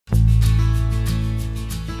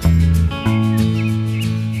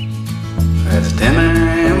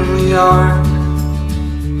yard,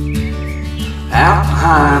 out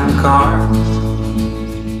behind the cars.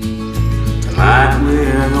 Tonight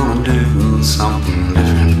we're gonna do something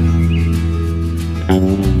different.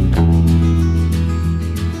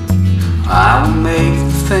 I will make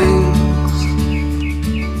the things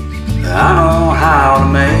that I know how to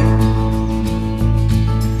make.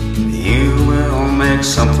 You will make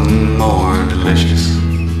something more delicious.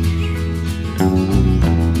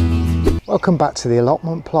 Welcome back to the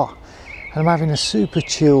allotment plot, and I'm having a super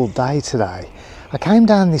chilled day today. I came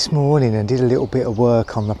down this morning and did a little bit of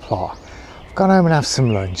work on the plot. I've gone home and had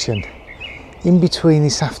some lunch, and in between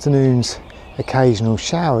this afternoon's occasional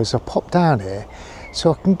showers I popped down here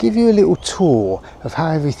so I can give you a little tour of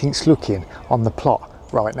how everything's looking on the plot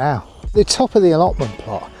right now. At the top of the allotment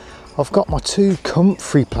plot I've got my two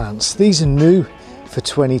comfrey plants. These are new for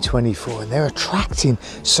 2024 and they're attracting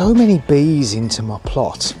so many bees into my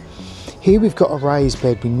plot. Here we've got a raised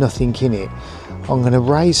bed with nothing in it. I'm going to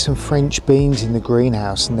raise some French beans in the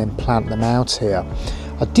greenhouse and then plant them out here.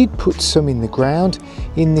 I did put some in the ground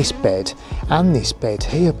in this bed and this bed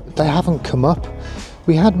here, but they haven't come up.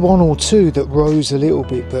 We had one or two that rose a little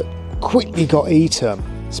bit but quickly got eaten.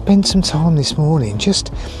 Spent some time this morning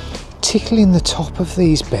just tickling the top of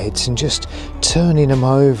these beds and just turning them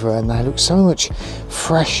over, and they look so much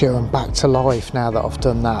fresher and back to life now that I've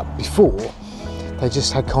done that. Before they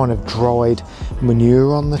just had kind of dried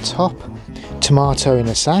manure on the top. Tomato in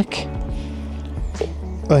a sack,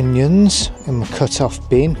 onions in my cut off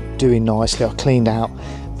bin, doing nicely. I cleaned out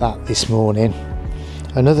that this morning.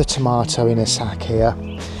 Another tomato in a sack here.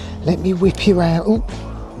 Let me whip you around. Ooh,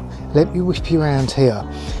 let me whip you around here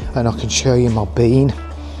and I can show you my bean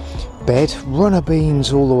bed. Runner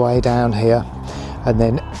beans all the way down here, and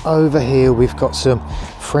then over here we've got some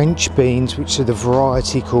French beans, which are the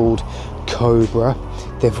variety called Cobra.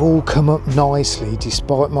 They've all come up nicely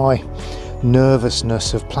despite my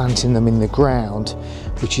nervousness of planting them in the ground,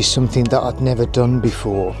 which is something that I'd never done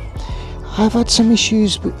before. I've had some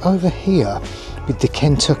issues over here with the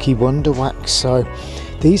Kentucky Wonder Wax, so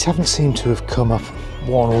these haven't seemed to have come up.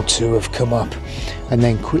 One or two have come up and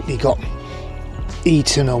then quickly got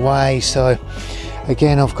eaten away, so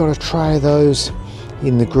again I've got a tray of those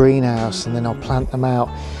in the greenhouse and then I'll plant them out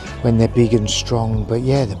when they're big and strong. But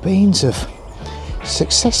yeah, the beans have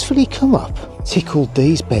successfully come up. Tickled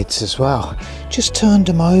these beds as well, just turned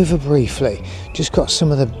them over briefly, just got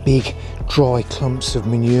some of the big dry clumps of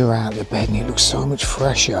manure out of the bed and it looks so much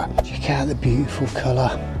fresher. Check out the beautiful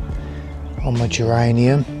colour on my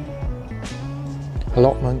geranium.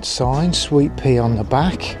 Allotment sign, sweet pea on the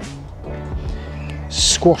back,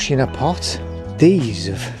 squash in a pot. These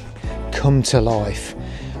have come to life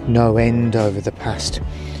no end over the past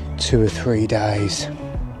 2 or 3 days.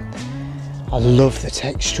 I love the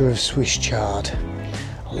texture of Swiss chard.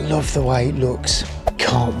 I love the way it looks.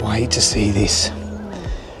 Can't wait to see this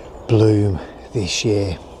bloom this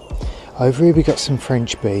year. Over here we got some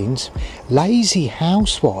French beans, Lazy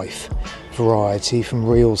Housewife variety from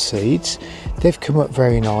Real Seeds. They've come up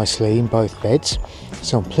very nicely in both beds,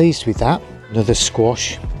 so I'm pleased with that. Another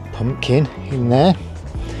squash pumpkin in there.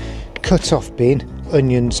 Cut off bin,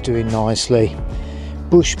 onions doing nicely.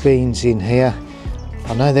 Bush beans in here.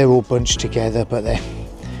 I know they're all bunched together, but they're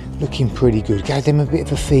looking pretty good. Gave them a bit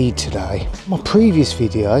of a feed today. My previous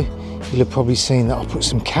video, you'll have probably seen that I put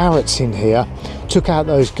some carrots in here. Took out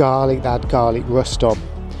those garlic, that had garlic rust on.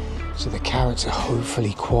 So the carrots are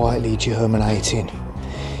hopefully quietly germinating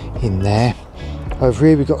in there. Over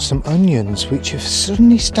here we've got some onions which have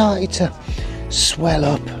suddenly started to swell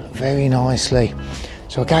up very nicely.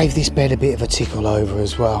 So I gave this bed a bit of a tickle over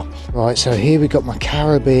as well. Right, so here we've got my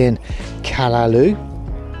Caribbean callaloo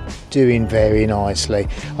doing very nicely.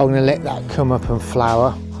 I'm going to let that come up and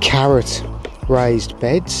flower. Carrot raised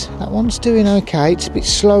beds. That one's doing okay. It's a bit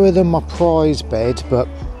slower than my prize bed, but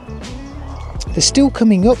they're still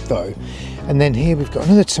coming up though. And then here we've got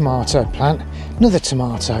another tomato plant,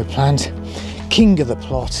 king of the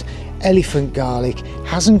plot, elephant garlic.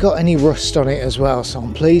 Hasn't got any rust on it as well, so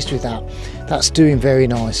I'm pleased with that. That's doing very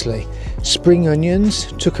nicely. Spring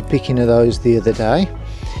onions, took a picking of those the other day.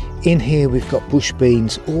 In here we've got bush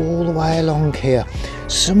beans all the way along here.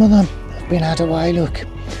 Some of them have been had away, look.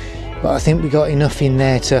 But I think we got enough in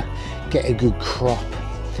there to get a good crop.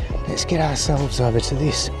 Let's get ourselves over to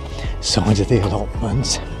this side of the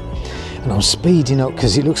allotment. And I'm speeding up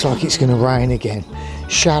because it looks like it's going to rain again.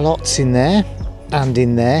 Shallots in there and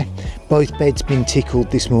in there. Both beds been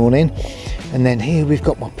tickled this morning. And then here we've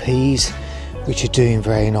got my peas, which are doing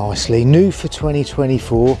very nicely. New for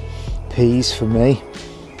 2024 peas for me.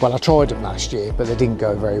 Well, I tried them last year, but they didn't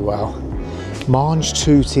go very well. Mange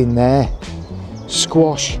toot in there.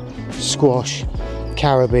 Squash squash,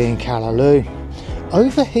 Caribbean callaloo.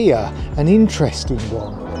 Over here, an interesting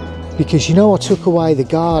one, because you know I took away the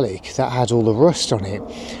garlic that had all the rust on it.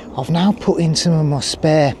 I've now put in some of my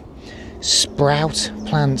spare sprout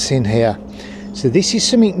plants in here. So this is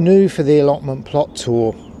something new for the allotment plot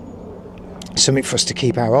tour, something for us to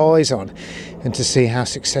keep our eyes on and to see how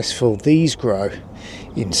successful these grow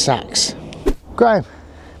in sacks. Graham,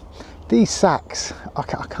 these sacks, I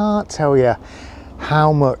can't tell you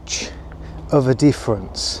how much of a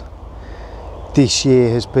difference this year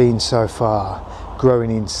has been so far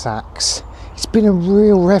growing in sacks. It's been a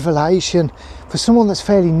real revelation for someone that's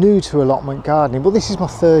fairly new to allotment gardening. Well, this is my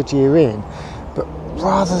 3rd year in, but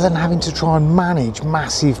rather than having to try and manage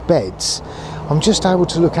massive beds, I'm just able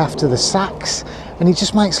to look after the sacks, and it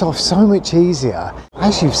just makes life so much easier.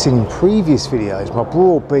 As you've seen in previous videos, my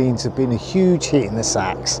broad beans have been a huge hit in the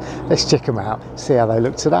sacks. Let's check them out, see how they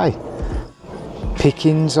look today.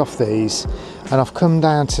 Pickings off these, and I've come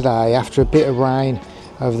down today after a bit of rain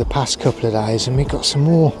over the past couple of days, and we've got some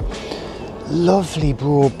more lovely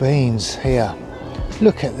broad beans here.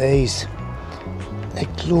 Look at these, they're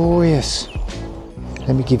glorious.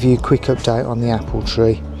 Let me give you a quick update on the apple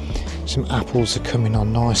tree. Some apples are coming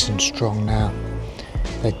on nice and strong now.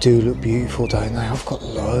 They do look beautiful, don't they? I've got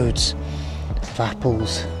loads of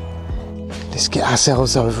apples. Let's get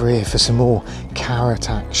ourselves over here for some more carrot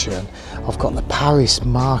action. I've got the Paris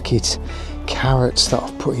Market carrots that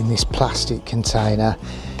I've put in this plastic container.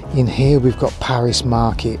 In here we've got Paris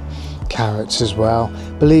Market carrots as well.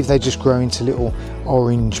 I believe they just grow into little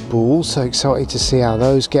orange balls, so excited to see how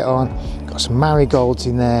those get on. Got some marigolds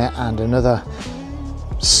in there and another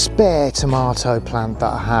spare tomato plant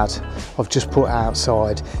that I had. I've just put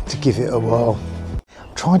outside to give it a whirl.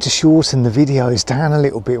 I'm trying to shorten the videos down a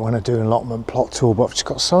little bit when I do an allotment plot tour, but I've just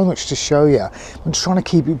got so much to show you. I'm just trying to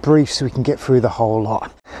keep it brief so we can get through the whole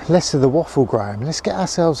lot. Less of the waffle, Graham. Let's get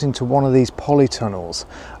ourselves into one of these polytunnels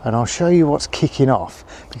and I'll show you what's kicking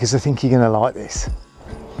off, because I think you're going to like this.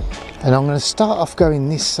 And I'm going to start off going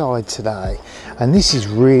this side today, and this is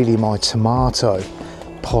really my tomato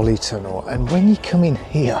polytunnel. And when you come in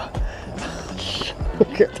here,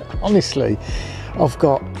 look at that. Honestly, I've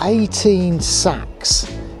got 18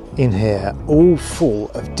 sacks in here, all full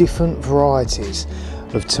of different varieties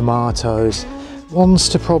of tomatoes. Ones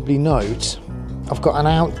to probably note, I've got an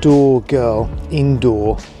outdoor girl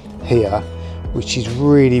indoor here, which is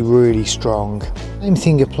really strong. Same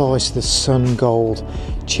thing applies to the Sun Gold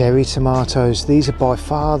cherry tomatoes. These are by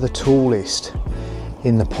far the tallest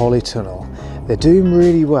in the polytunnel. They're doing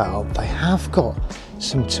really well. They have got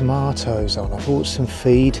some tomatoes on. I bought some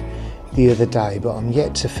feed the other day, but I'm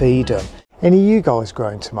yet to feed them. Any of you guys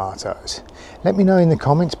growing tomatoes? Let me know in the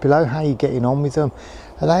comments below how you're getting on with them.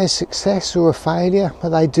 Are they a success or a failure? Are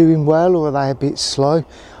they doing well or are they a bit slow?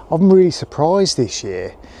 I'm really surprised this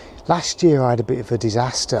year. Last year I had a bit of a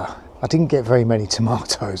disaster. I didn't get very many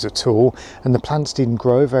tomatoes at all, and the plants didn't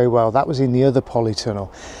grow very well. That was in the other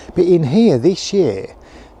polytunnel. But in here this year,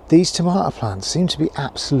 these tomato plants seem to be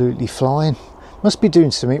absolutely flying. Must be doing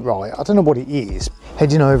something right. I don't know what it is.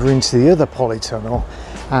 Heading over into the other polytunnel,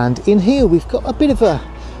 and in here we've got a bit of a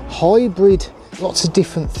hybrid, lots of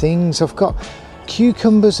different things. I've got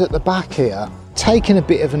cucumbers at the back here. Taken a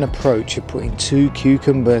bit of an approach of putting 2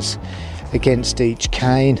 cucumbers against each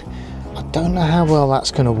cane. I don't know how well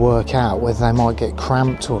that's going to work out, whether they might get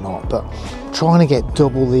cramped or not, but I'm trying to get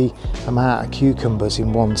double the amount of cucumbers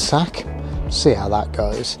in one sack. See how that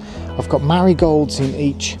goes. I've got marigolds in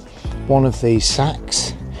each one of these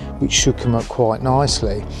sacks, which should come up quite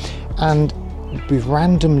nicely, and we've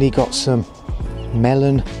randomly got some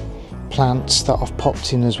melon plants that I've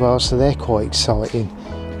popped in as well, so they're quite exciting.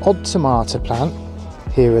 Odd tomato plant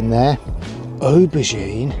here and there.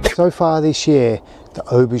 Aubergine. So far this year the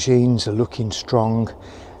aubergines are looking strong.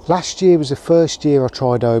 Last year was the first year I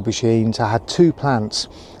tried aubergines. I had 2 plants.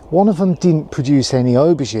 One of them didn't produce any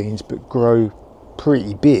aubergines but grow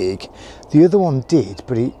pretty big. The other one did,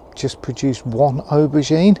 but it just produced 1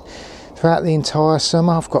 aubergine throughout the entire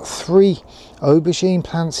summer. I've got 3 aubergine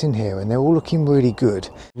plants in here and they're all looking really good.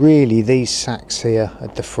 Really, these sacks here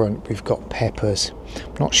at the front, we've got peppers.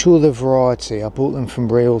 I'm not sure the variety. I bought them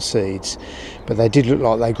from Real Seeds, but they did look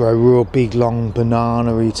like they grow real big, long,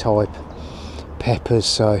 banana-y type peppers,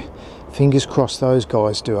 so fingers crossed those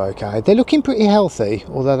guys do okay. They're looking pretty healthy,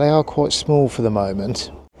 although they are quite small for the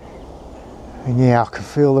moment. And yeah, I can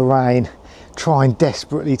feel the rain trying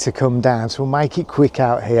desperately to come down, so we'll make it quick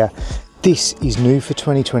out here. This is new for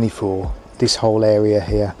 2024, this whole area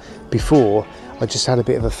here. Before, I just had a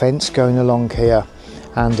bit of a fence going along here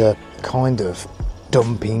and a kind of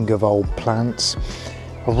dumping of old plants.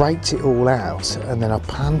 I raked it all out, and then I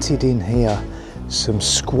planted in here some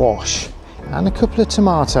squash and a couple of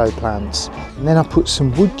tomato plants, and then I put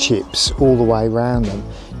some wood chips all the way around them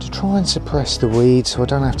to try and suppress the weeds so I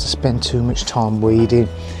don't have to spend too much time weeding.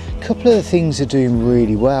 A couple of the things are doing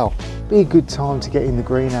really well. Be a good time to get in the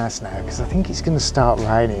greenhouse now, because I think it's going to start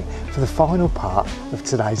raining for the final part of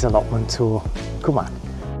today's allotment tour. Come on.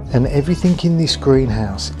 And everything in this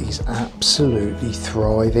greenhouse is absolutely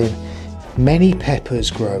thriving. Many peppers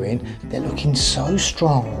growing, they're looking so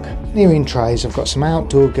strong. Here in trays I've got some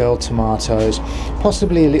outdoor girl tomatoes,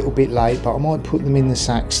 possibly a little bit late, but I might put them in the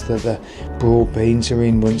sacks that the broad beans are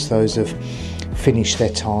in once those have finished their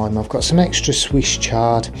time. I've got some extra Swiss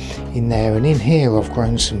chard in there, and in here I've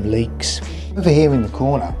grown some leeks. Over here in the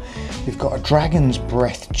corner we've got a dragon's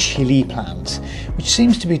breath chili plant, which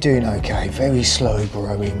seems to be doing okay, very slow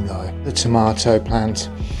growing though. The tomato plant,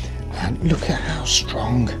 and look at how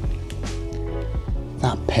strong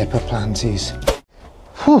that pepper plant is.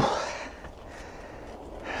 Whew.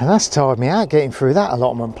 And that's tired me out getting through that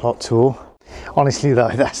allotment plot tour. Honestly though,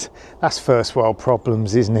 that's first world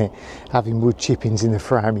problems, isn't it? Having wood chippings in the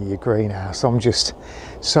frame of your greenhouse. I'm just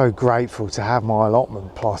so grateful to have my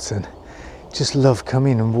allotment plot and just love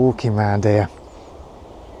coming and walking around here.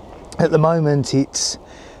 At the moment it's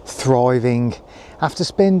thriving. After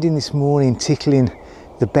spending this morning tickling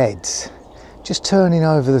the beds, just turning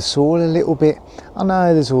over the soil a little bit. I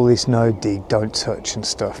know there's all this no dig, don't touch and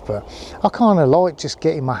stuff, but I kind of like just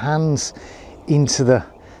getting my hands into the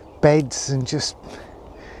beds and just,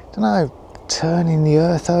 I don't know, turning the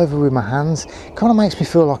earth over with my hands. It kind of makes me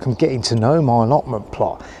feel like I'm getting to know my allotment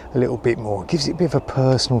plot a little bit more. It gives it a bit of a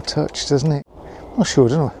personal touch, doesn't it? I'm not sure,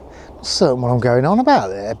 don't I? I'm not certain what I'm going on about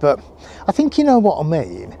there, but I think you know what I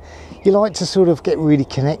mean. You like to sort of get really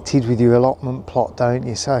connected with your allotment plot, don't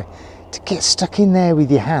you? So to get stuck in there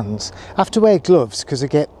with your hands, I have to wear gloves because I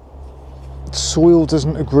get soil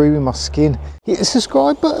doesn't agree with my skin. Hit the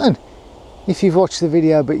subscribe button if you've watched the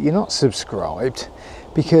video but you're not subscribed,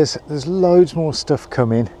 because there's loads more stuff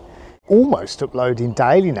coming, almost uploading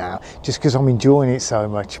daily now, just because I'm enjoying it so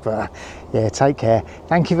much. But yeah, take care,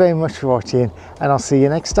 thank you very much for watching, and I'll see you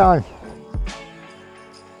next time.